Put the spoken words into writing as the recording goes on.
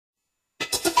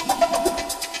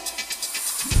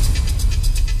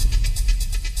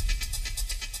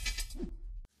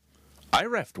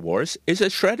iRaft Wars is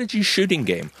a strategy shooting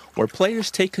game where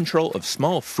players take control of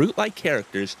small fruit-like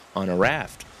characters on a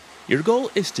raft. Your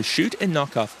goal is to shoot and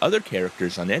knock off other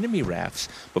characters on enemy rafts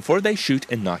before they shoot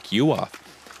and knock you off.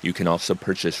 You can also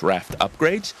purchase raft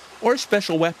upgrades or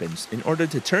special weapons in order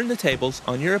to turn the tables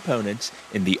on your opponents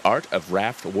in the art of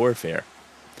raft warfare.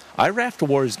 iRaft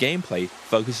Wars gameplay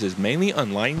focuses mainly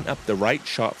on lining up the right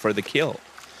shot for the kill.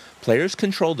 Players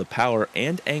control the power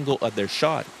and angle of their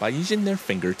shot by using their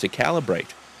finger to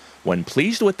calibrate. When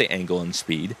pleased with the angle and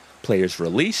speed, players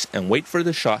release and wait for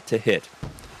the shot to hit.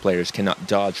 Players cannot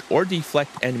dodge or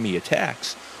deflect enemy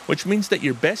attacks, which means that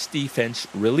your best defense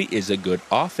really is a good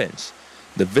offense.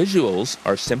 The visuals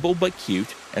are simple but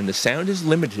cute, and the sound is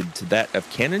limited to that of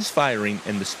cannons firing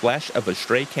and the splash of a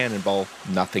stray cannonball,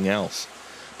 nothing else.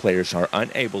 Players are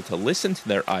unable to listen to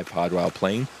their iPod while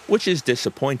playing, which is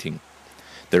disappointing.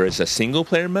 There is a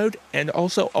single-player mode and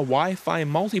also a Wi-Fi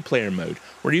multiplayer mode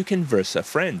where you can verse a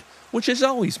friend, which is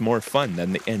always more fun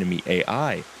than the enemy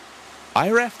AI.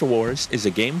 iRaft Wars is a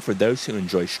game for those who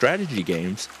enjoy strategy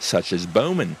games such as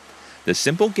Bowman. The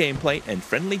simple gameplay and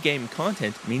friendly game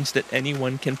content means that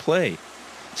anyone can play.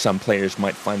 Some players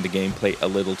might find the gameplay a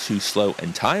little too slow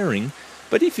and tiring,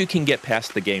 but if you can get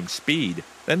past the game's speed,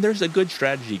 then there's a good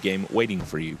strategy game waiting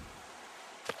for you.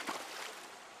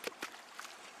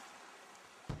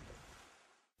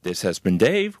 This has been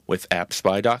Dave with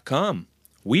AppSpy.com.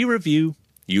 We review,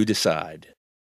 you decide.